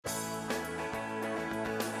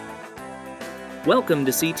Welcome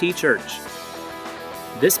to CT Church.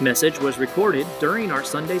 This message was recorded during our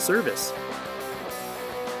Sunday service.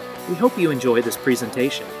 We hope you enjoy this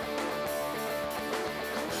presentation.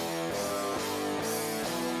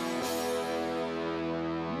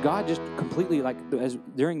 God just completely,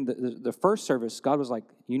 during the first service, God was like,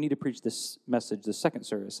 you need to preach this message, the second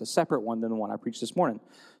service, a separate one than the one I preached this morning.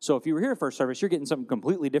 So if you were here first service, you're getting something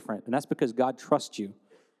completely different, and that's because God trusts you.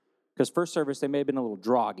 Because first service, they may have been a little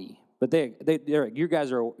droggy, but they're you guys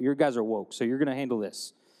are woke, so you're going to handle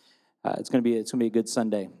this. It's going to be a good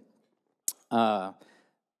Sunday.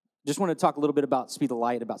 Just want to talk a little bit about Speed the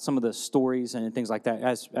Light, about some of the stories and things like that.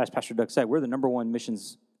 As Pastor Doug said, we're the number one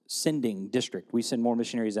missions sending district. We send more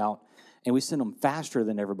missionaries out, and we send them faster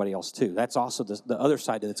than everybody else too. That's also the other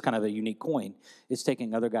side that's kind of a unique coin. It's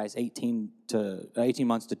taking other guys 18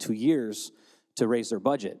 months to 2 years to raise their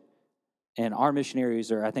budget. And our missionaries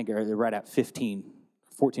are right at 14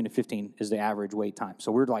 to 15 is the average wait time. So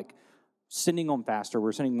we're like sending them faster.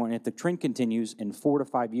 We're sending more. And if the trend continues, in 4 to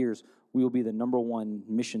 5 years, we will be the number one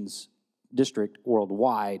missions district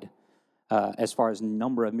worldwide as far as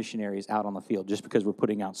number of missionaries out on the field, just because we're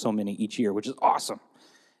putting out so many each year, which is awesome.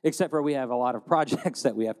 Except for we have a lot of projects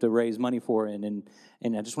that we have to raise money for. And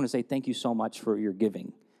I just want to say thank you so much for your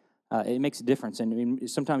giving. It makes a difference. And I mean,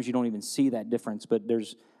 sometimes you don't even see that difference, but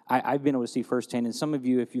I've been able to see firsthand, and some of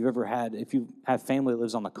you, if you have family that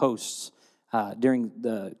lives on the coasts, during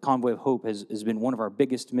the Convoy of Hope has been one of our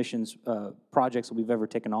biggest missions projects that we've ever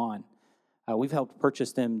taken on. We've helped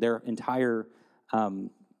purchase them their entire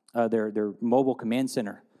their mobile command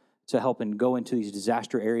center to help and go into these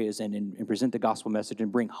disaster areas and present the gospel message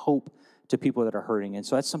and bring hope to people that are hurting. And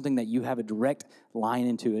so that's something that you have a direct line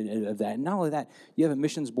into of that. And not only that, you have a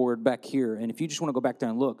missions board back here, and if you just want to go back there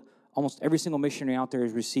and look, almost every single missionary out there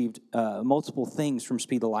has received multiple things from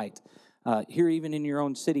Speed the Light. Here, even in your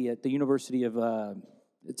own city, at the University of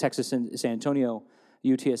Texas in San Antonio,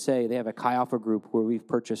 UTSA, they have a Chi Alpha group where we've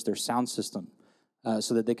purchased their sound system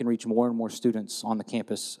so that they can reach more and more students on the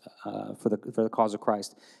campus for the cause of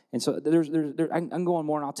Christ. And so I can go on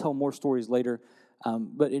more, and I'll tell more stories later.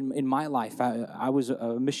 But in my life, I was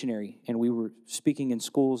a missionary, and we were speaking in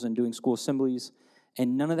schools and doing school assemblies,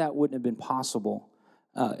 and none of that wouldn't have been possible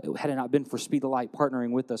had it not been for Speed the Light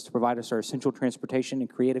partnering with us to provide us our essential transportation and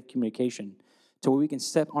creative communication to where we can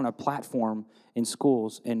step on a platform in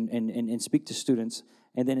schools and speak to students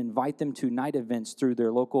and then invite them to night events through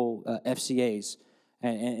their local FCAs.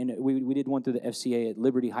 And we did one through the FCA at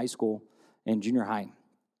Liberty High School and junior high.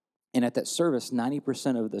 And at that service,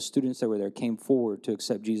 90% of the students that were there came forward to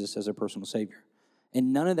accept Jesus as their personal Savior.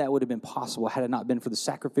 And none of that would have been possible had it not been for the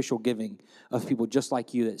sacrificial giving of people just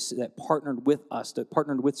like you that partnered with us, that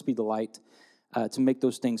partnered with Speed the Light to make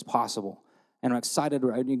those things possible. And I'm excited.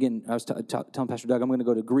 Again, I was telling Pastor Doug, I'm going to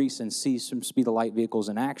go to Greece and see some Speed the Light vehicles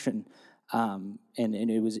in action. And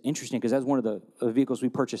it was interesting because that's one of the vehicles we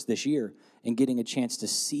purchased this year. And getting a chance to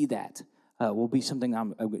see that will be something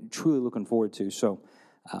I'm truly looking forward to. So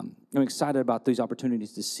I'm excited about these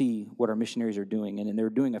opportunities to see what our missionaries are doing, and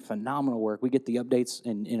they're doing a phenomenal work. We get the updates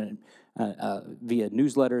via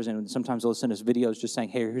newsletters, and sometimes they'll send us videos just saying,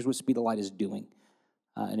 hey, here's what Speed the Light is doing.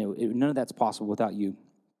 None of that's possible without you.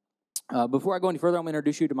 Before I go any further, I'm going to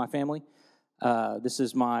introduce you to my family. This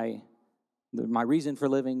is my reason for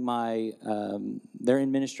living. They're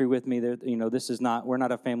in ministry with me. We're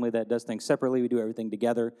not a family that does things separately. We do everything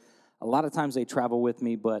together. A lot of times they travel with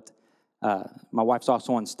me, but my wife's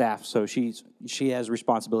also on staff, so she has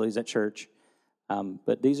responsibilities at church.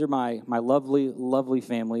 But these are my lovely, lovely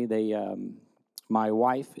family. My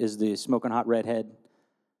wife is the smoking hot redhead.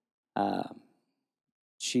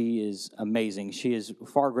 She is amazing. She is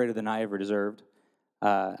far greater than I ever deserved.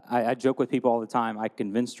 I joke with people all the time. I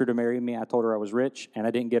convinced her to marry me. I told her I was rich, and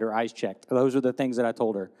I didn't get her eyes checked. Those are the things that I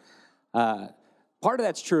told her. Part of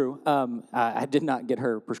that's true. I did not get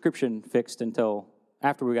her prescription fixed until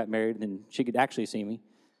after we got married, and she could actually see me.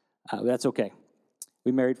 That's okay.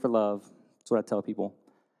 We married for love. That's what I tell people.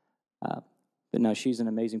 But no, she's an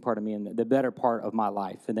amazing part of me and the better part of my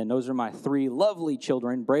life. And then those are my 3 lovely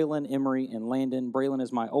children, Braylon, Emery, and Landon. Braylon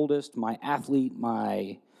is my oldest, my athlete,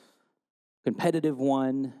 my competitive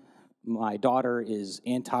one. My daughter is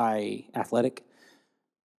anti-athletic,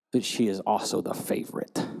 but she is also the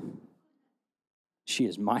favorite. She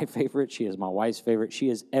is my favorite. She is my wife's favorite. She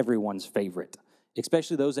is everyone's favorite.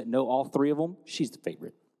 Especially those that know all 3 of them, she's the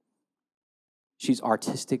favorite. She's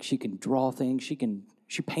artistic. She can draw things.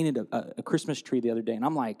 She painted a Christmas tree the other day, and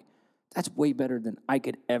I'm like, that's way better than I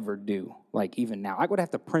could ever do, like even now. I would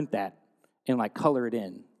have to print that and like color it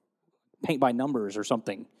in, paint by numbers or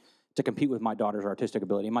something to compete with my daughter's artistic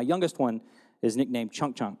ability. My youngest one is nicknamed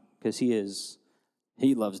Chunk Chunk because he is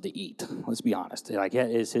He loves to eat. Let's be honest. Like, that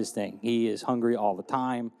is his thing. He is hungry all the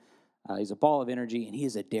time. He's a ball of energy, and he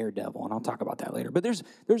is a daredevil, and I'll talk about that later. But there's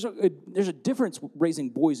a difference raising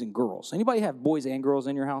boys and girls. Anybody have boys and girls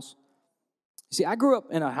in your house? See, I grew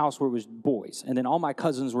up in a house where it was boys, and then all my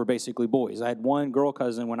cousins were basically boys. I had one girl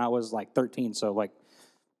cousin when I was like 13, so like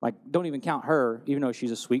don't even count her, even though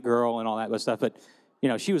she's a sweet girl and all that good stuff. But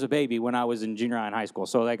she was a baby when I was in junior high and high school.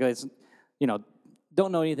 So like it's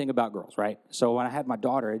don't know anything about girls, right? So when I had my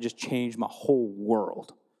daughter, it just changed my whole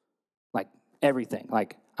world, like everything.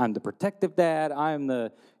 Like, I'm the protective dad. I'm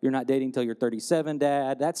the you're not dating till you're 37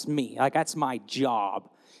 dad. That's me. Like, that's my job,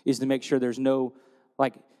 is to make sure there's no,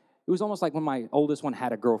 like, it was almost like when my oldest one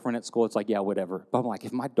had a girlfriend at school, it's like, yeah, whatever. But I'm like,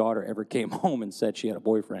 if my daughter ever came home and said she had a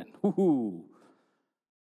boyfriend, whoo.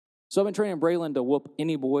 So I've been training Braylon to whoop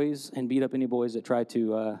any boys and beat up any boys that try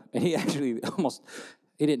to, and he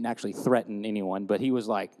didn't actually threaten anyone, but he was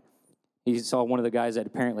like, he saw one of the guys that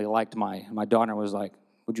apparently liked my daughter and was like,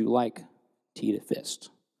 would you like to eat a fist?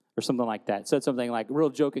 Or something like that. Said something like, real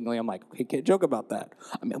jokingly, I'm like, hey, can't joke about that.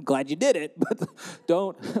 I mean, I'm glad you did it, but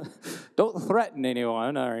don't threaten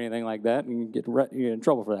anyone or anything like that and get in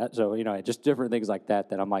trouble for that. So, just different things like that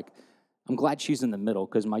I'm like, I'm glad she's in the middle,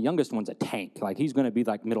 because my youngest one's a tank. Like, he's going to be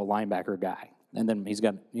like middle linebacker guy. And then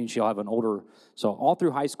she'll have an older, so all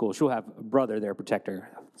through high school, she'll have a brother there protect her.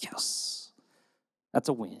 Yes, that's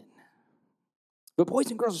a win. But boys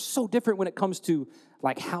and girls are so different when it comes to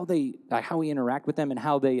like how we interact with them and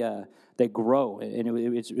how they grow, and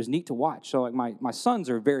it was neat to watch. So like my sons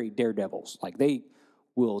are very daredevils. Like, they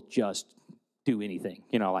will just do anything.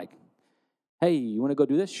 Like, hey, you want to go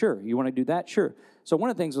do this? Sure. You want to do that? Sure. So one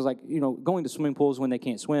of the things was like going to swimming pools when they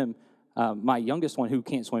can't swim. My youngest one, who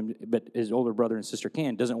can't swim, but his older brother and sister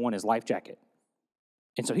can, doesn't want his life jacket,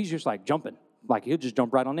 and so he's just like jumping. Like, he'll just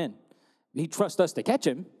jump right on in. He trusts us to catch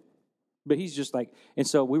him. But he's just like, and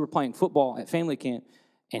so we were playing football at family camp,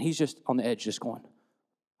 and he's just on the edge, just going,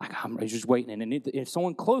 like, he's just waiting. And if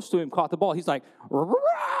someone close to him caught the ball, he's like,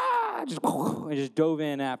 just dove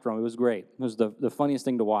in after him. It was great. It was the funniest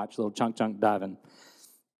thing to watch, little chunk diving.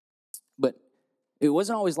 But it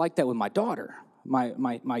wasn't always like that with my daughter. My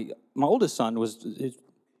oldest son was,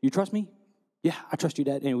 you trust me? Yeah, I trust you,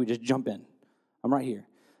 Dad. And we just jump in. I'm right here.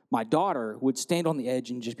 My daughter would stand on the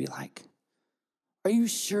edge and just be like, are you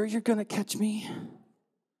sure you're going to catch me?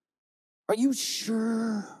 Are you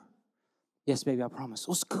sure? Yes, baby, I promise.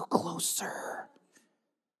 Let's go closer.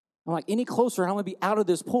 I'm like, any closer and I'm going to be out of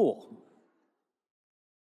this pool.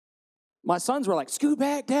 My sons were like, scoot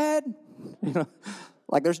back, Dad.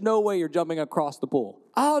 Like, there's no way you're jumping across the pool.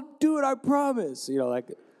 I'll do it, I promise. Like,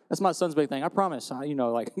 that's my son's big thing. I promise.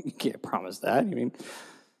 Like, you can't promise that. I mean,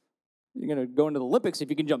 you're going to go into the Olympics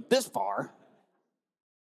if you can jump this far.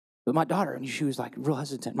 But my daughter, and she was like real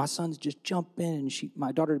hesitant. My sons just jump in, and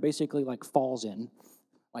my daughter basically like falls in,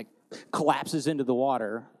 like collapses into the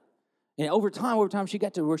water. And over time, she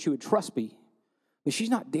got to where she would trust me. But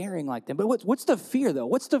she's not daring like them. But what's the fear, though?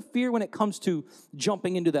 What's the fear when it comes to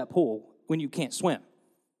jumping into that pool when you can't swim?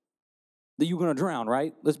 That you're going to drown,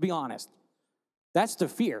 right? Let's be honest. That's the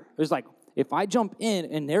fear. It's like, if I jump in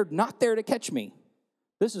and they're not there to catch me,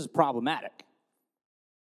 this is problematic.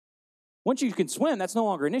 Once you can swim, that's no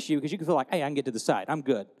longer an issue, because you can feel like, hey, I can get to the side. I'm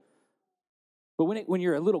good. But when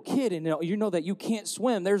you're a little kid and you know that you can't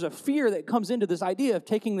swim, there's a fear that comes into this idea of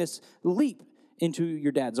taking this leap into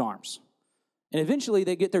your dad's arms. And eventually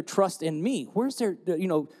they get their trust in me. Where's their,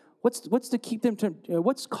 what's to keep them to,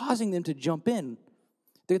 what's causing them to jump in?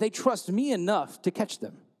 They trust me enough to catch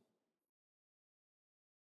them.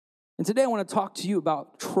 And today I want to talk to you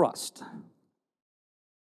about trust.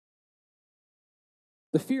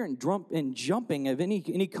 The fear in jumping of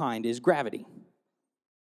any kind is gravity,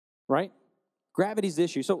 right? Gravity's the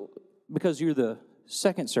issue. So, because you're the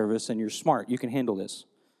second service and you're smart, you can handle this.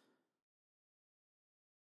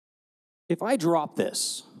 If I drop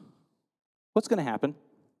this, what's going to happen?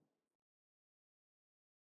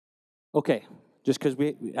 Okay, just because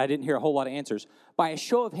I didn't hear a whole lot of answers. By a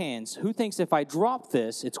show of hands, who thinks if I drop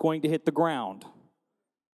this, it's going to hit the ground?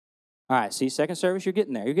 All right, see, second service, you're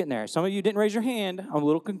getting there. You're getting there. Some of you didn't raise your hand. I'm a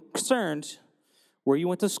little concerned where you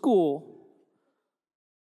went to school.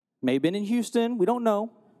 May have been in Houston. We don't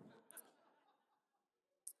know.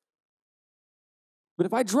 But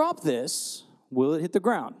if I drop this, will it hit the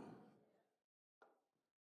ground?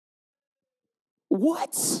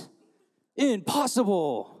 What?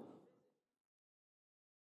 Impossible.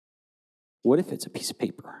 What if it's a piece of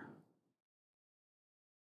paper?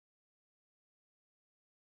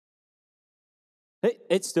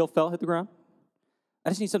 It still hit the ground. I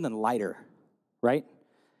just need something lighter, right?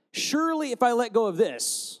 Surely if I let go of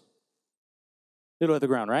this, It'll hit the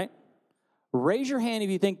ground, right? Raise your hand if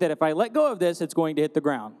you think that if I let go of this, it's going to hit the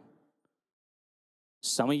ground.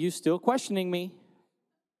 Some of you still questioning me.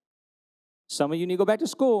 Some of you need to go back to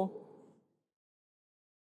school.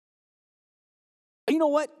 You know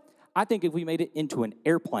what? I think if we made it into an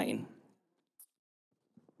airplane.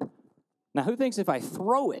 Now, who thinks if I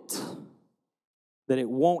throw it, that it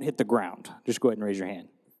won't hit the ground? Just go ahead and raise your hand.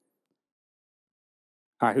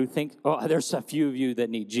 All right, who think, oh, there's a few of you that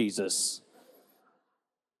need Jesus.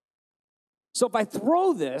 So if I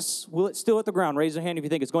throw this, will it still hit the ground? Raise your hand if you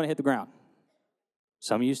think it's going to hit the ground.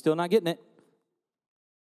 Some of you still not getting it.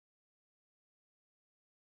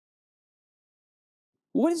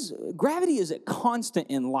 Gravity is a constant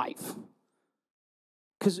in life.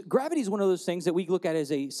 Because gravity is one of those things that we look at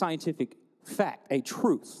as a scientific fact, a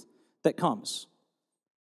truth that comes.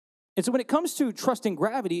 And so when it comes to trusting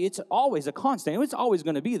gravity, it's always a constant. It's always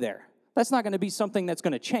going to be there. That's not going to be something that's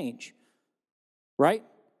going to change, right?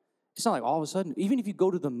 It's not like all of a sudden, even if you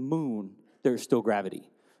go to the moon, there's still gravity.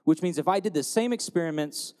 Which means if I did the same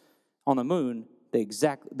experiments on the moon, the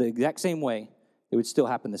exact same way, it would still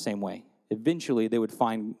happen the same way. Eventually, they would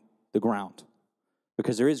find the ground.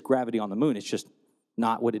 Because there is gravity on the moon, it's just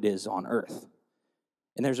not what it is on Earth.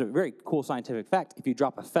 And there's a very cool scientific fact. If you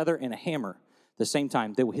drop a feather and a hammer at the same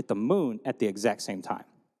time, they will hit the moon at the exact same time.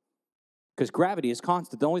 Because gravity is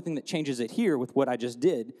constant. The only thing that changes it here with what I just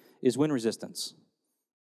did is wind resistance.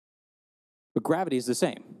 But gravity is the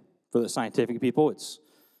same. For the scientific people, it's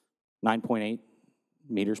 9.8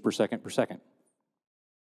 meters per second.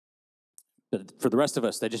 But for the rest of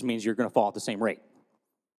us, that just means you're going to fall at the same rate.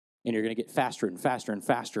 And you're going to get faster and faster and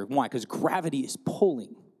faster. Why? Because gravity is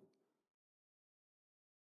pulling.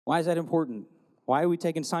 Why is that important? Why are we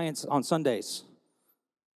taking science on Sundays?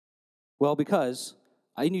 Well, because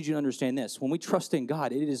I need you to understand this. When we trust in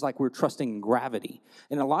God, it is like we're trusting in gravity.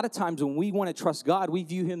 And a lot of times when we want to trust God, we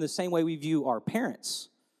view him the same way we view our parents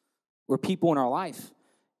or people in our life.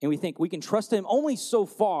 And we think we can trust him only so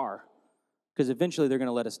far because eventually they're going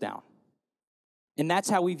to let us down. And that's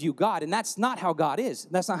how we view God. And that's not how God is.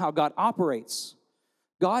 That's not how God operates.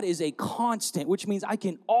 God is a constant, which means I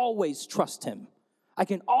can always trust him. I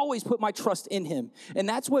can always put my trust in him. And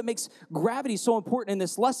that's what makes gravity so important in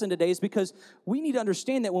this lesson today, is because we need to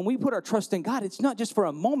understand that when we put our trust in God, it's not just for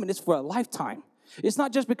a moment, it's for a lifetime. It's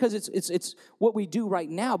not just because it's what we do right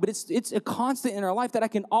now, but it's a constant in our life that I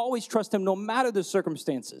can always trust him no matter the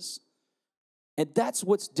circumstances. And that's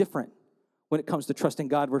what's different when it comes to trusting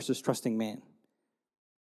God versus trusting man.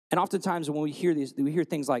 And oftentimes when we hear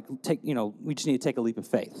things like, we just need to take a leap of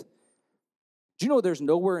faith. Do you know there's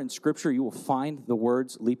nowhere in Scripture you will find the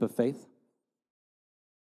words leap of faith?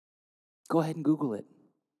 Go ahead and Google it.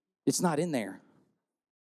 It's not in there.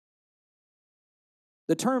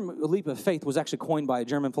 The term leap of faith was actually coined by a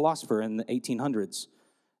German philosopher in the 1800s.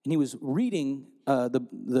 And he was reading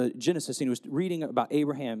the Genesis, and he was reading about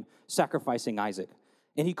Abraham sacrificing Isaac.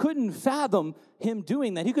 And he couldn't fathom him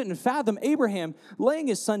doing that. He couldn't fathom Abraham laying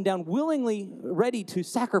his son down willingly ready to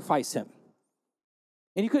sacrifice him.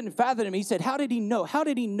 And he couldn't fathom him. He said, how did he know? How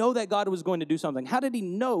did he know that God was going to do something? How did he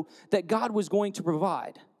know that God was going to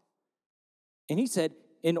provide? And he said,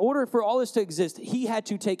 in order for all this to exist, he had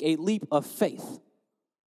to take a leap of faith.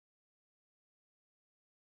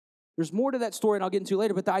 There's more to that story, and I'll get into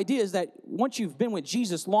later, but the idea is that once you've been with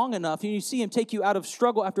Jesus long enough and you see him take you out of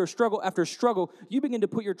struggle after struggle after struggle, you begin to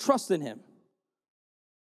put your trust in him.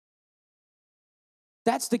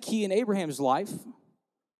 That's the key in Abraham's life.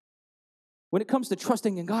 When it comes to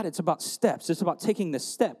trusting in God, it's about steps. It's about taking the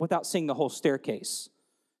step without seeing the whole staircase,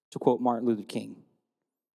 to quote Martin Luther King.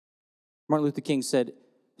 Martin Luther King said,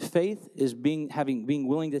 faith is being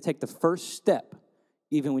willing to take the first step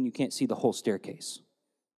even when you can't see the whole staircase.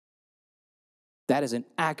 That is an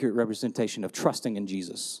accurate representation of trusting in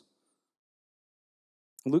Jesus.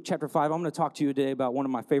 In Luke chapter 5, I'm going to talk to you today about one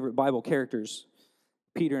of my favorite Bible characters,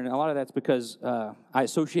 Peter, and a lot of that's because I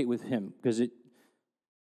associate with him, because he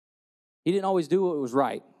didn't always do what was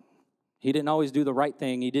right. He didn't always do the right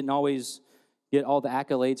thing. He didn't always get all the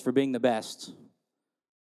accolades for being the best.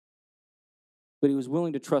 But he was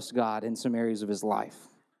willing to trust God in some areas of his life.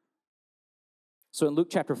 So in Luke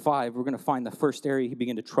chapter 5, we're going to find the first area he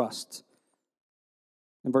began to trust.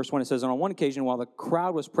 In verse 1, it says, on one occasion, while the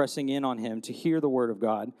crowd was pressing in on him to hear the word of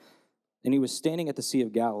God, and he was standing at the Sea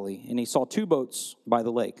of Galilee, and he saw two boats by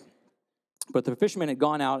the lake. But the fishermen had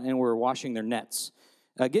gone out and were washing their nets.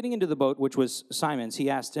 Getting into the boat, which was Simon's,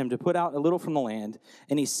 he asked him to put out a little from the land,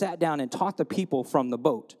 and he sat down and taught the people from the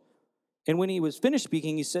boat. And when he was finished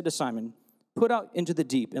speaking, he said to Simon, put out into the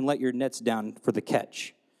deep and let your nets down for the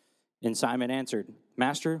catch. And Simon answered,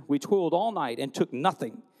 Master, we toiled all night and took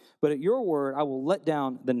nothing, but at your word I will let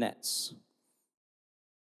down the nets.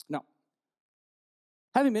 Now,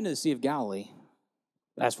 having been to the Sea of Galilee,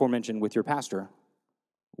 as aforementioned with your pastor,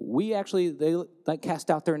 they cast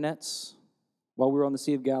out their nets while we were on the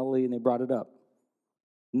Sea of Galilee, and they brought it up.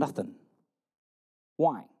 Nothing.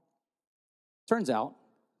 Why? Turns out,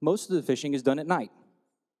 most of the fishing is done at night.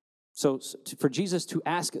 So for Jesus to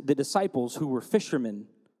ask the disciples who were fishermen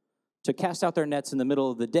to cast out their nets in the middle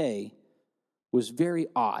of the day was very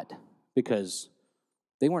odd, because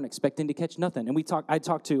they weren't expecting to catch nothing. And I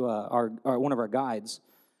talked to one of our guides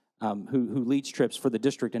who leads trips for the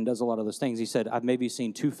district and does a lot of those things. He said, I've maybe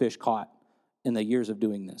seen 2 fish caught in the years of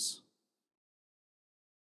doing this.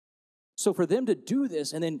 So for them to do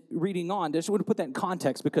this, and then reading on, just want to put that in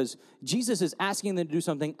context, because Jesus is asking them to do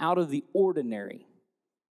something out of the ordinary.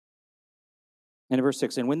 And in verse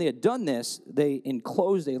 6, and when they had done this, they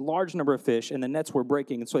enclosed a large number of fish, and the nets were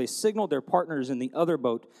breaking. And so they signaled their partners in the other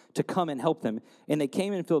boat to come and help them. And they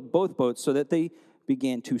came and filled both boats so that they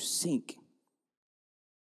began to sink.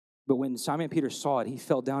 But when Simon Peter saw it, he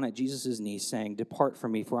fell down at Jesus' knees, saying, Depart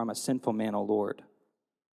from me, for I'm a sinful man, O Lord.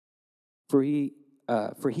 For he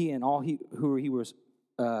and all who was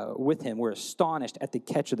with him were astonished at the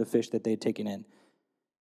catch of the fish that they had taken in.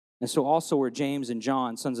 And so also were James and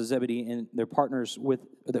John, sons of Zebedee, and their partners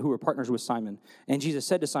who were partners with Simon. And Jesus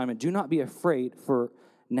said to Simon, Do not be afraid, for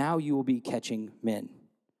now you will be catching men.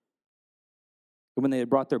 And when they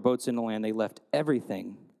had brought their boats into land, they left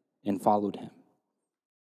everything and followed him.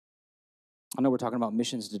 I know we're talking about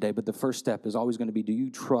missions today, but the first step is always going to be, do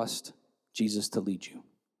you trust Jesus to lead you?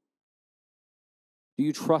 Do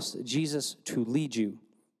you trust Jesus to lead you?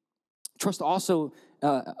 Trust also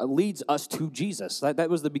leads us to Jesus. That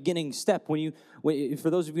was the beginning step. For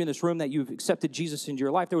those of you in this room that you've accepted Jesus into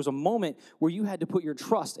your life, there was a moment where you had to put your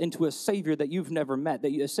trust into a Savior that you've never met,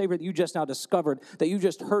 a Savior that you just now discovered, that you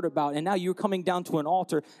just heard about, and now you're coming down to an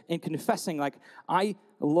altar and confessing, like, I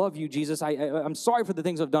love you, Jesus. I'm sorry for the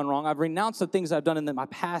things I've done wrong. I've renounced the things I've done in my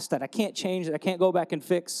past that I can't change, that I can't go back and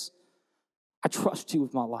fix. I trust you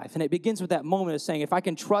with my life. And it begins with that moment of saying, if I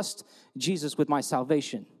can trust Jesus with my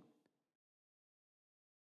salvation,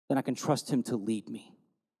 then I can trust him to lead me.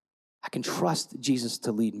 I can trust Jesus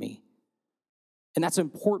to lead me. And that's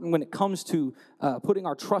important when it comes to putting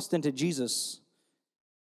our trust into Jesus.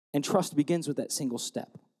 And trust begins with that single step.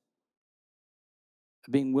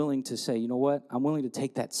 Being willing to say, you know what? I'm willing to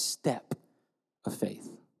take that step of faith.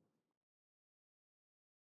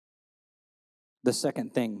 The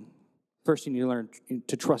second thing, first you need to learn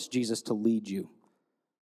to trust Jesus to lead you.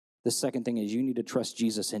 The second thing is you need to trust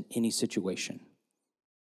Jesus in any situation.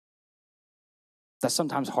 That's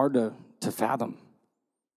sometimes hard to fathom.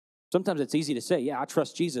 Sometimes it's easy to say, yeah, I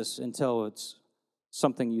trust Jesus, until it's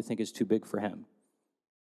something you think is too big for him.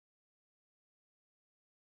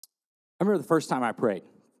 I remember the first time I prayed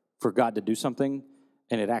for God to do something,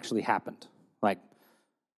 and it actually happened. Like,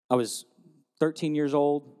 I was 13 years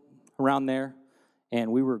old, around there,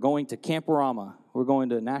 and we were going to Camporama. We were going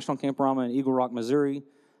to National Camporama in Eagle Rock, Missouri,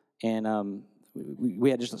 and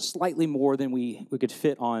we had just slightly more than we could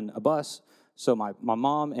fit on a bus. So my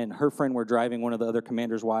mom and her friend were driving one of the other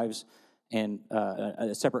commander's wives and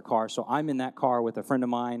a separate car. So I'm in that car with a friend of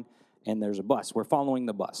mine, and there's a bus. We're following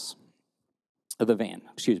the bus, the van,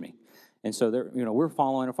 excuse me. And so we're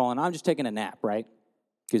following. I'm just taking a nap, right?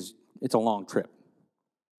 Because it's a long trip.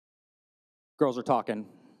 Girls are talking.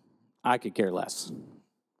 I could care less.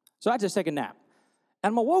 So I just take a nap.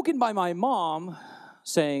 And I'm awoken by my mom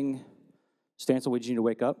saying, Stancil, we need you to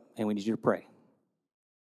wake up, and we need you to pray.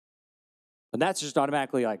 And that's just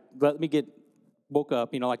automatically like, let me get woke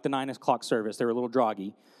up, like the 9 o'clock service. They were a little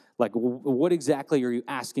groggy. Like, what exactly are you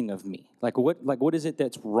asking of me? Like, what is it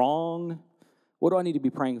that's wrong? What do I need to be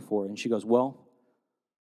praying for? And she goes, well,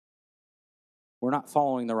 we're not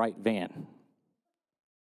following the right van.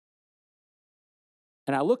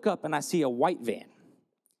 And I look up and I see a white van.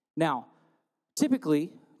 Now,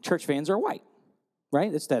 typically, church vans are white,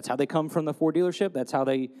 right? That's how they come from the Ford dealership. That's how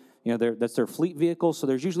they, that's their fleet vehicle. So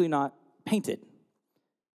there's usually not painted.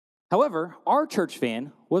 However, our church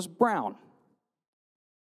van was brown.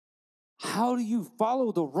 How do you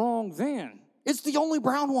follow the wrong van? It's the only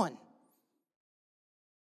brown one.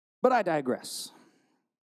 But I digress.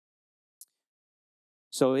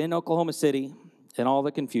 So in Oklahoma City, in all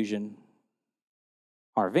the confusion,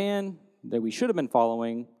 our van that we should have been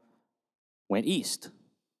following went east.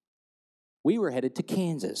 We were headed to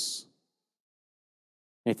Kansas.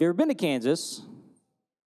 And if you've ever been to Kansas,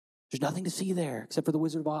 there's nothing to see there except for the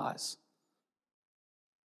Wizard of Oz.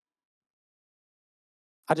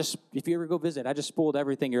 If you ever go visit, I just spoiled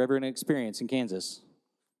everything you're ever going to experience in Kansas.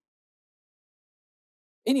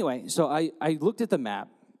 Anyway, so I looked at the map,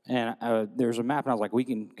 and there's a map, and I was like, we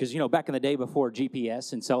can, because, back in the day before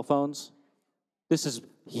GPS and cell phones, this is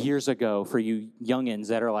years ago for you youngins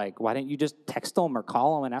that are like, why didn't you just text them or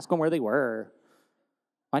call them and ask them where they were?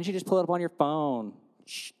 Why don't you just pull it up on your phone?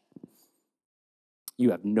 Shh.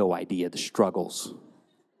 You have no idea the struggles.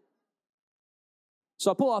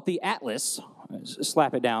 So I pull out the atlas,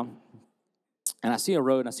 slap it down, and I see a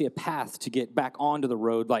road, and I see a path to get back onto the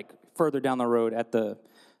road, like further down the road at the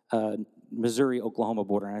Missouri-Oklahoma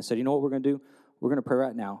border. And I said, you know what we're going to do? We're going to pray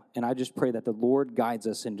right now. And I just pray that the Lord guides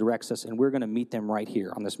us and directs us, and we're going to meet them right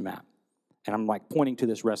here on this map. And I'm like pointing to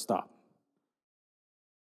this rest stop.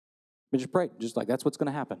 But just pray, just like that's what's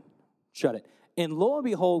going to happen. Shut it. And lo and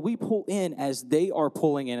behold, we pull in as they are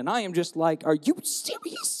pulling in. And I am just like, are you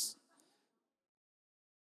serious?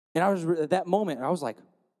 And I was at that moment, I was like,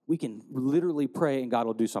 we can literally pray and God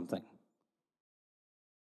will do something.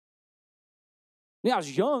 Yeah, I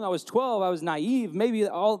was young, I was 12, I was naive, maybe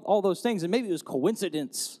all those things, and maybe it was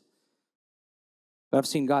coincidence. But I've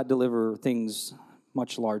seen God deliver things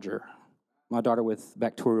much larger. My daughter with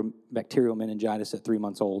bacterial meningitis at 3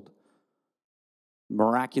 months old,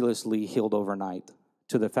 miraculously healed overnight,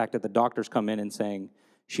 to the fact that the doctors come in and saying,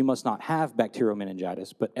 she must not have bacterial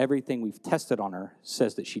meningitis, but everything we've tested on her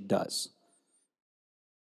says that she does.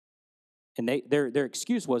 And their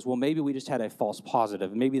excuse was, well, maybe we just had a false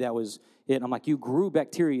positive. Maybe that was it. And I'm like, you grew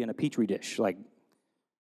bacteria in a Petri dish. Like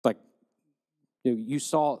you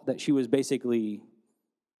saw that she was basically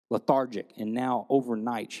lethargic, and now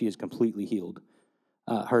overnight she is completely healed.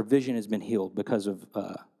 Her vision has been healed because of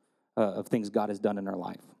things God has done in her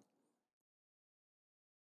life.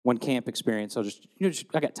 One camp experience,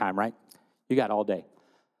 I got time, right? You got all day.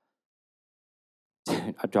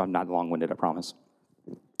 I'm not long-winded, I promise.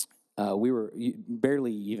 We weren't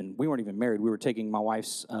even married. We were taking my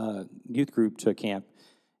wife's youth group to a camp,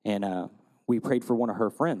 and we prayed for one of her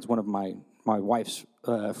friends, one of my wife's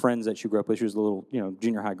friends that she grew up with. She was a little,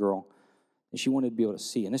 junior high girl, and she wanted to be able to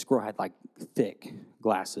see. And this girl had like thick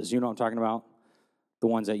glasses. You know what I'm talking about? The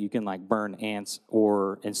ones that you can like burn ants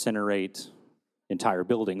or incinerate entire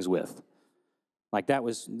buildings with. Like that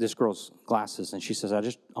was this girl's glasses, and she says, I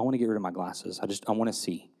want to get rid of my glasses. I want to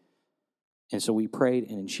see. And so we prayed,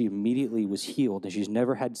 and she immediately was healed, and she's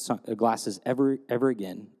never had glasses ever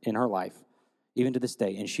again in her life, even to this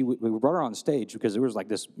day. And we brought her on stage because it was like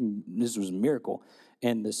this was a miracle.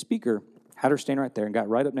 And the speaker had her stand right there and got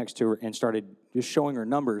right up next to her and started just showing her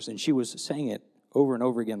numbers, and she was saying it over and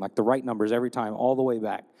over again, like the right numbers every time, all the way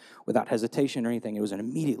back, without hesitation or anything. It was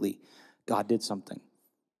immediately God did something.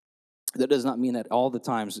 That does not mean that all the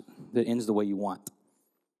times that ends the way you want.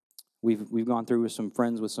 We've gone through with some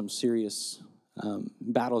friends with some serious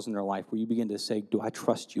battles in their life where you begin to say, do I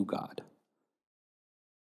trust you, God?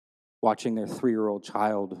 Watching their 3-year-old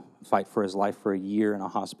child fight for his life for a year in a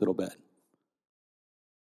hospital bed,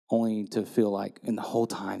 only to feel like, and the whole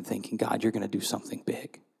time thinking, God, you're going to do something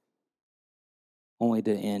big, only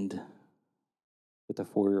to end with the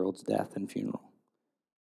 4-year-old's death and funeral.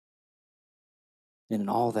 And in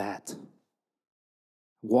all that,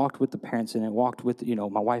 walked with the parents, and it walked with,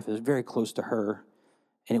 my wife is very close to her,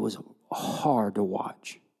 and it was hard to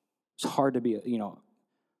watch. It's hard to be,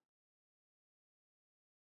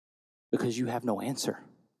 because you have no answer.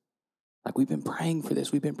 Like, we've been praying for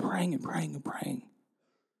this. We've been praying and praying and praying.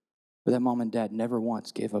 But that mom and dad never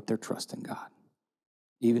once gave up their trust in God.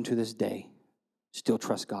 Even to this day, still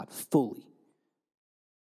trust God fully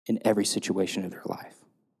in every situation of their life.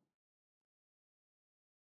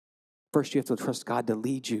 First, you have to trust God to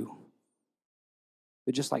lead you.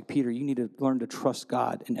 But just like Peter, you need to learn to trust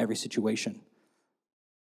God in every situation.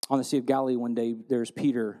 On the Sea of Galilee one day, there's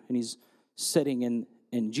Peter, and he's sitting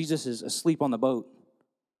and Jesus is asleep on the boat.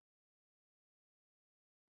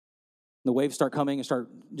 The waves start coming and start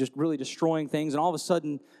just really destroying things. And all of a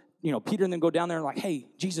sudden, Peter and them go down there and like, hey,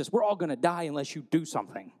 Jesus, we're all going to die unless you do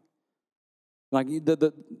something. Like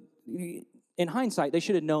in hindsight, they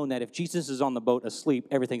should have known that if Jesus is on the boat asleep,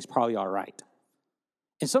 everything's probably all right.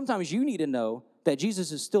 And sometimes you need to know that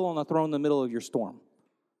Jesus is still on the throne in the middle of your storm.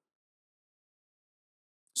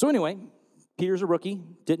 So anyway, Peter's a rookie,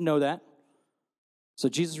 didn't know that. So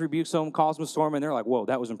Jesus rebukes them, calls them a storm, and they're like, whoa,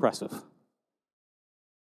 that was impressive.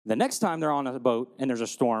 The next time they're on a boat and there's a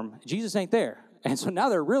storm, Jesus ain't there. And so now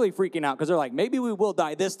they're really freaking out because they're like, maybe we will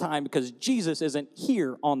die this time because Jesus isn't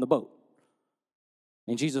here on the boat.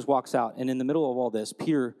 And Jesus walks out, and in the middle of all this,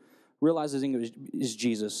 Peter realizes it is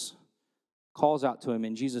Jesus, calls out to him,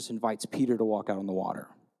 and Jesus invites Peter to walk out on the water.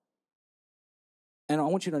 And I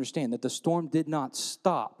want you to understand that the storm did not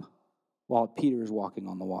stop while Peter is walking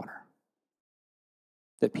on the water.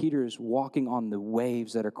 that Peter is walking on the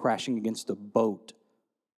waves that are crashing against the boat.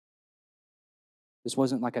 This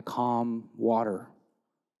wasn't like a calm water.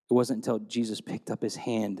 It wasn't until Jesus picked up his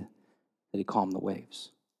hand that he calmed the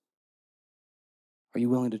waves. Are you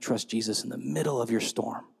willing to trust Jesus in the middle of your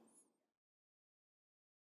storm?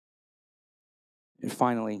 And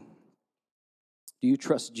finally, do you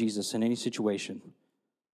trust Jesus in any situation?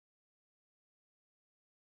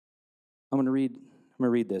 I'm going to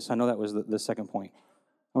read this. I know that was the second point.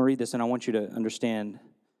 I'm going to read this, and I want you to understand.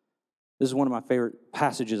 This is one of my favorite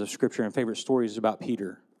passages of Scripture and favorite stories about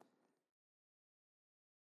Peter.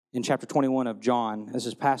 In chapter 21 of John, this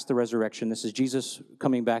is past the resurrection. This is Jesus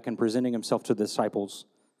coming back and presenting himself to the disciples.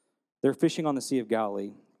 They're fishing on the Sea of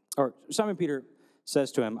Galilee. Or Simon Peter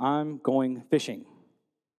says to him, I'm going fishing.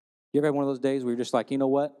 You ever had one of those days where you're just like, you know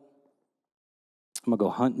what? I'm going to go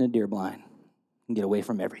hunt in a deer blind and get away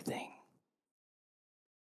from everything.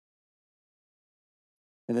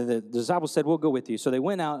 And then the disciples said, we'll go with you. So they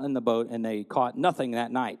went out in the boat and they caught nothing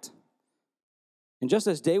that night. And just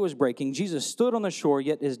as day was breaking, Jesus stood on the shore,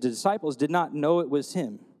 yet his disciples did not know it was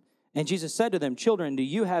him. And Jesus said to them, children, do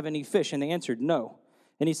you have any fish? And they answered, no.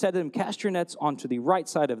 And he said to them, cast your nets onto the right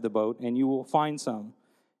side of the boat, and you will find some.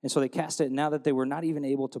 And so they cast it, now that they were not even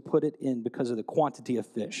able to put it in because of the quantity of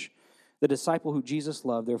fish. The disciple who Jesus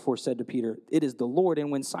loved therefore said to Peter, it is the Lord.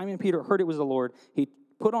 And when Simon Peter heard it was the Lord, he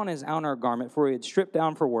put on his outer garment, for he had stripped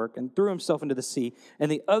down for work, and threw himself into the sea.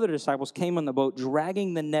 And the other disciples came on the boat,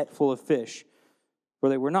 dragging the net full of fish, for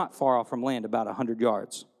they were not far off from land, about 100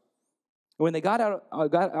 yards. When they got out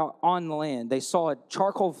on the land, they saw a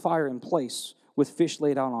charcoal fire in place with fish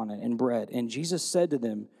laid out on it and bread. And Jesus said to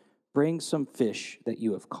them, bring some fish that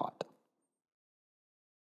you have caught.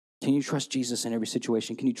 Can you trust Jesus in every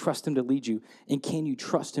situation? Can you trust him to lead you? And can you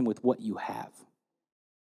trust him with what you have?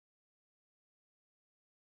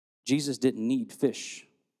 Jesus didn't need fish.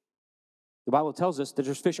 The Bible tells us that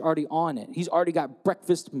there's fish already on it. He's already got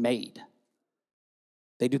breakfast made.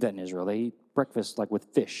 They do that in Israel. They eat breakfast like with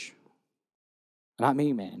fish. Not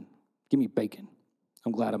me, man. Give me bacon.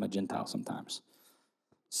 I'm glad I'm a Gentile sometimes.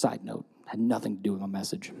 Side note, had nothing to do with my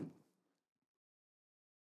message.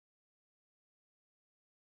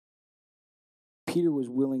 Peter was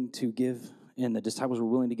willing to give, and the disciples were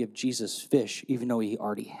willing to give Jesus fish, even though he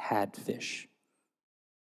already had fish.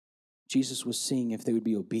 Jesus was seeing if they would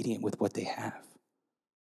be obedient with what they have.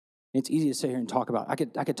 It's easy to sit here and talk about. I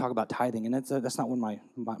could talk about tithing, and that's not one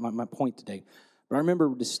my point today. But I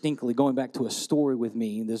remember distinctly going back to a story with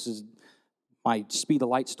me. This is my Speed the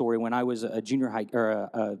Light story when I was a junior high or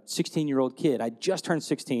a 16-year-old kid. I just turned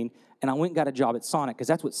 16, and I went and got a job at Sonic because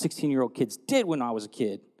that's what 16-year-old kids did when I was a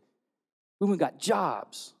kid. We went and got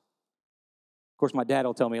jobs. Of course, my dad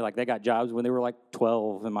will tell me like they got jobs when they were like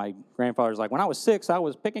 12, and my grandfather's like, when I was 6, I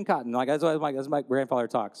was picking cotton. Like that's my grandfather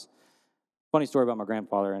talks. Funny story about my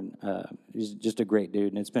grandfather, and he's just a great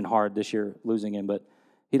dude, and it's been hard this year losing him, but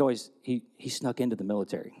he snuck into the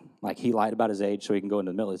military. Like he lied about his age so he can go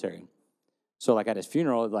into the military. So like at his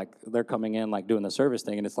funeral, like they're coming in like doing the service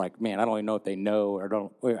thing, and it's like, man, I don't even know if they know or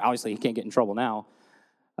don't. Obviously, he can't get in trouble now.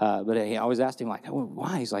 But he always asked him like, oh,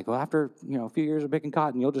 why? He's like, well, after a few years of picking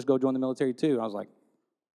cotton, you'll just go join the military too. And I was like,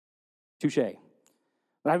 touche.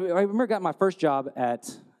 But I remember got my first job at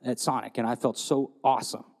Sonic, and I felt so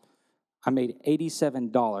awesome. I made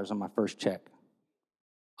 $87 on my first check.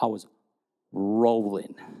 I was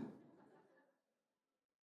rolling.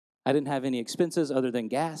 I didn't have any expenses other than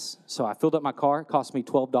gas, so I filled up my car. It cost me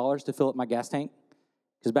 $12 to fill up my gas tank,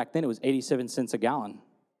 because back then it was 87 cents a gallon.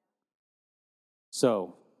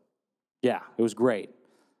 So, yeah, it was great.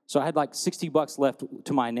 So I had like $60 left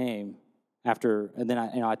to my name after, and then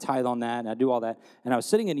I tithe on that, and I do all that. And I was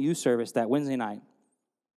sitting in youth service that Wednesday night,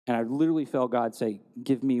 and I literally felt God say,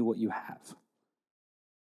 give me what you have.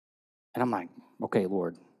 And I'm like, okay,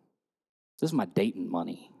 Lord, this is my Dayton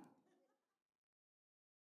money.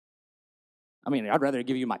 I mean, I'd rather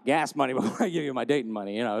give you my gas money before I give you my Dayton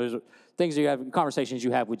money. There's things you have, conversations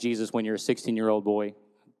you have with Jesus when you're a 16-year-old boy.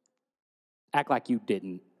 Act like you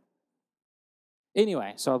didn't.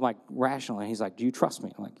 Anyway, so I'm like, rationally, he's like, do you trust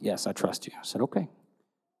me? I'm like, yes, I trust you. I said, okay.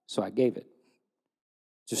 So I gave it.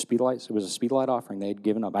 Just Speed Light. It was a Speed Light offering. They had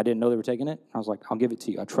given up. I didn't know they were taking it. I was like, I'll give it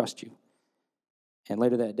to you. I trust you. And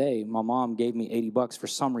later that day, my mom gave me $80 for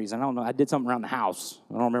some reason. I don't know. I did something around the house.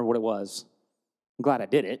 I don't remember what it was. I'm glad I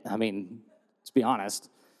did it. I mean, let's be honest.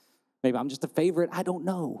 Maybe I'm just a favorite. I don't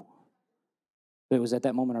know. But it was at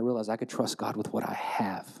that moment I realized I could trust God with what I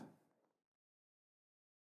have.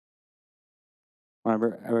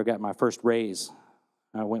 When I got my first raise,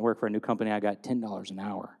 I went to work for a new company. I got $10 an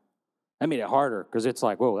hour. That made it harder because it's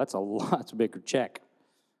like, whoa, that's a lot. That's a bigger check.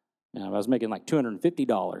 And I was making like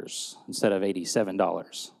 $250 instead of $87. And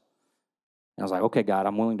I was like, okay, God,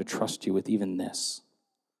 I'm willing to trust you with even this.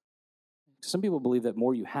 Some people believe that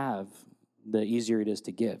more you have, the easier it is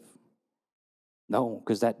to give. No,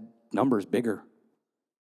 because that number is bigger.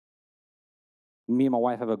 Me and my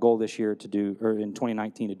wife have a goal this year to do, or in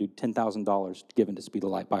 2019, to do $10,000 given to Speed the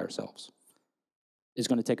Light by ourselves. It's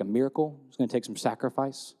going to take a miracle. It's going to take some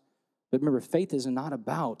sacrifice. But remember, faith is not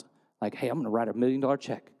about like, hey, I'm going to write $1 million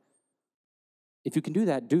check. If you can do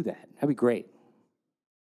that, do that. That'd be great.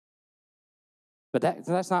 But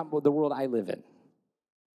that's not the world I live in.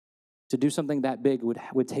 To do something that big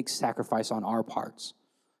would take sacrifice on our parts.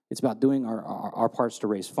 It's about doing our parts to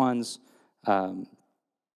raise funds.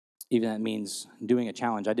 Even that means doing a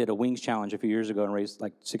challenge. I did a wings challenge a few years ago and raised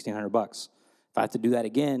like $1,600. If I have to do that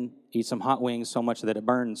again, eat some hot wings so much that it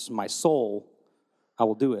burns my soul, I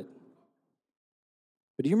will do it.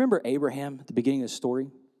 But do you remember Abraham at the beginning of the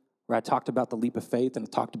story, where I talked about the leap of faith and I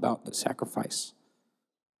talked about the sacrifice?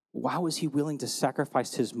 Why was he willing to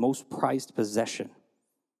sacrifice his most prized possession?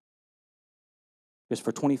 Because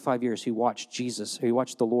for 25 years, he watched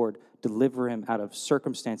the Lord deliver him out of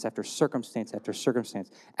circumstance after circumstance after circumstance,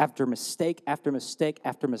 after mistake after mistake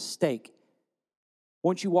after mistake.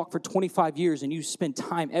 Once you walk for 25 years and you spend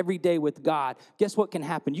time every day with God, guess what can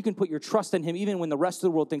happen? You can put your trust in him even when the rest of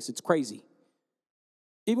the world thinks it's crazy.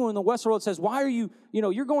 Even when the Western world says, why are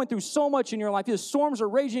you're going through so much in your life. The storms are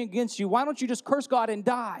raging against you. Why don't you just curse God and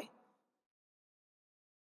die?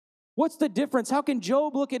 What's the difference? How can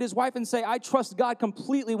Job look at his wife and say, I trust God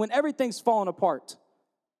completely when everything's fallen apart?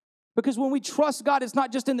 Because when we trust God, it's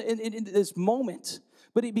not just in this moment,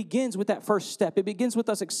 but it begins with that first step. It begins with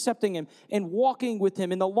us accepting him and walking with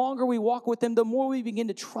him. And the longer we walk with him, the more we begin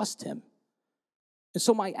to trust him. And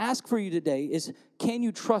so my ask for you today is, can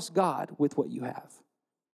you trust God with what you have?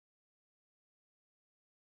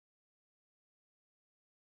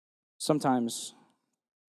 Sometimes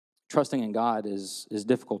trusting in God is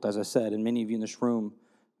difficult, as I said, and many of you in this room,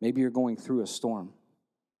 maybe you're going through a storm.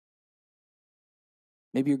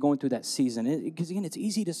 Maybe you're going through that season. Because again, it's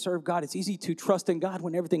easy to serve God. It's easy to trust in God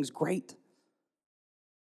when everything's great.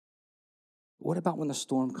 What about when the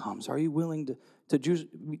storm comes? Are you willing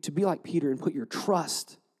to be like Peter and put your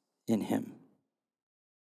trust in him?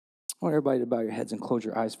 I want everybody to bow your heads and close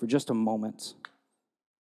your eyes for just a moment.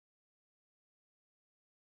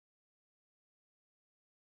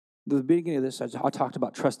 At the beginning of this, I talked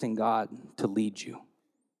about trusting God to lead you.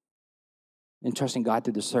 And trusting God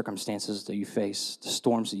through the circumstances that you face, the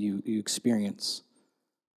storms that you experience.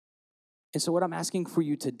 And so what I'm asking for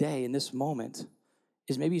you today in this moment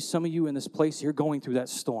is maybe some of you in this place, you're going through that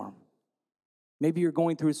storm. Maybe you're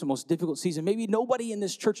going through the most difficult season. Maybe nobody in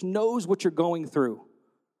this church knows what you're going through.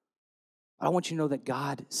 I want you to know that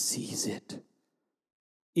God sees it.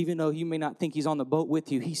 Even though you may not think he's on the boat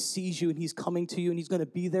with you, he sees you and he's coming to you and he's going to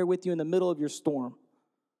be there with you in the middle of your storm.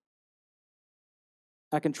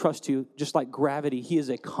 I can trust you just like gravity. He is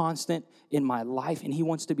a constant in my life and he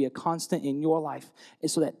wants to be a constant in your life.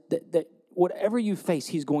 And so that whatever you face,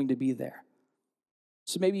 he's going to be there.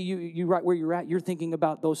 So maybe you right where you're at, you're thinking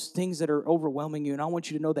about those things that are overwhelming you. And I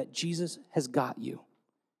want you to know that Jesus has got you.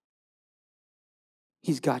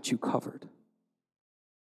 He's got you covered.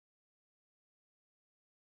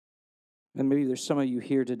 And maybe there's some of you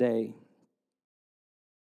here today,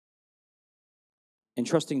 and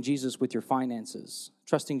trusting Jesus with your finances,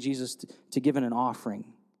 trusting Jesus to give in an offering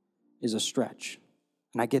is a stretch.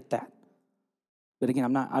 And I get that. But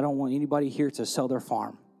again, I don't want anybody here to sell their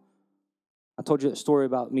farm. I told you that story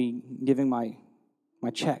about me giving my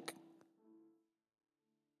check.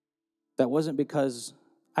 That wasn't because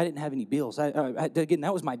I didn't have any bills. Again,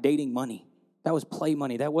 that was my dating money. That was play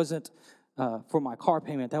money. That wasn't for my car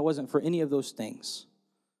payment. That wasn't for any of those things.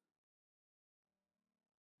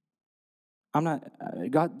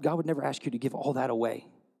 God would never ask you to give all that away.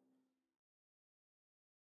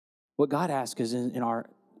 What God asks is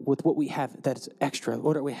with what we have that's extra,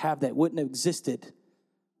 what we have that wouldn't have existed,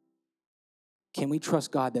 can we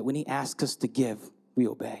trust God that when he asks us to give, we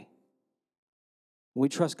obey? When we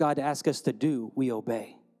trust God to ask us to do, we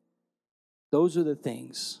obey. Those are the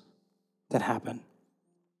things that happen.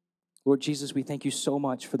 Lord Jesus, we thank you so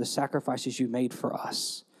much for the sacrifices you made for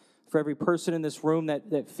us. For every person in this room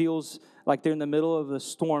that feels like they're in the middle of a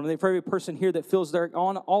storm. For every person here that feels they're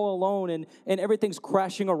all alone and everything's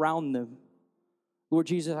crashing around them. Lord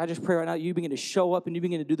Jesus, I just pray right now you begin to show up and you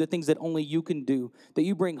begin to do the things that only you can do. That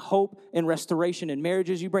you bring hope and restoration in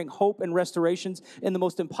marriages. You bring hope and restorations in the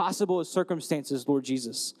most impossible of circumstances, Lord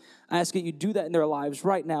Jesus. I ask that you do that in their lives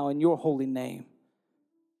right now in your holy name.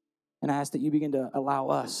 And I ask that you begin to allow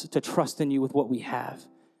us to trust in you with what we have.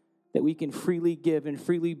 that we can freely give and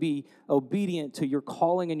freely be obedient to your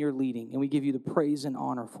calling and your leading. And we give you the praise and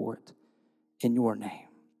honor for it in your name.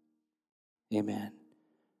 Amen.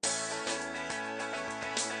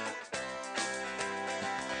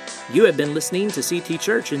 You have been listening to CT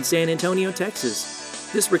Church in San Antonio, Texas.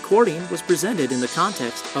 This recording was presented in the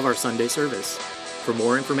context of our Sunday service. For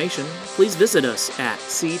more information, please visit us at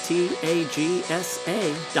ctagsa.com,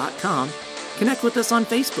 connect with us on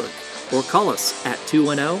Facebook, or call us at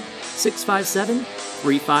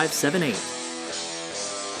 210-657-3578.